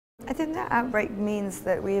I think that outbreak means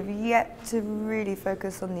that we have yet to really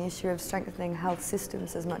focus on the issue of strengthening health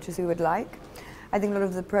systems as much as we would like. I think a lot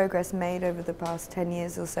of the progress made over the past 10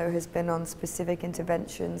 years or so has been on specific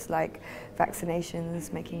interventions like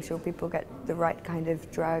vaccinations, making sure people get the right kind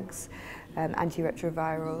of drugs,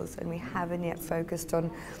 antiretrovirals, and we haven't yet focused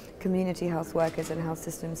on community health workers and health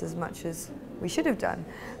systems as much as we should have done.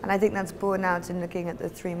 And I think that's borne out in looking at the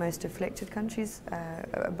three most afflicted countries,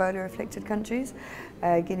 Ebola-afflicted countries,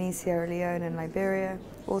 Guinea, Sierra Leone and Liberia,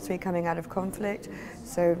 all three coming out of conflict.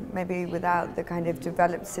 So maybe without the kind of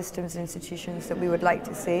developed systems and institutions that we would like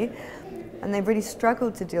to see. And they've really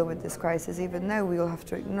struggled to deal with this crisis, even though we all have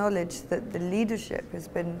to acknowledge that the leadership has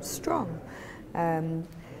been strong.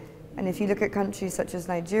 And if you look at countries such as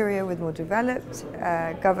Nigeria with more developed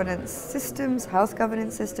governance systems, health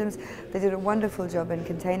governance systems, they did a wonderful job in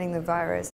containing the virus.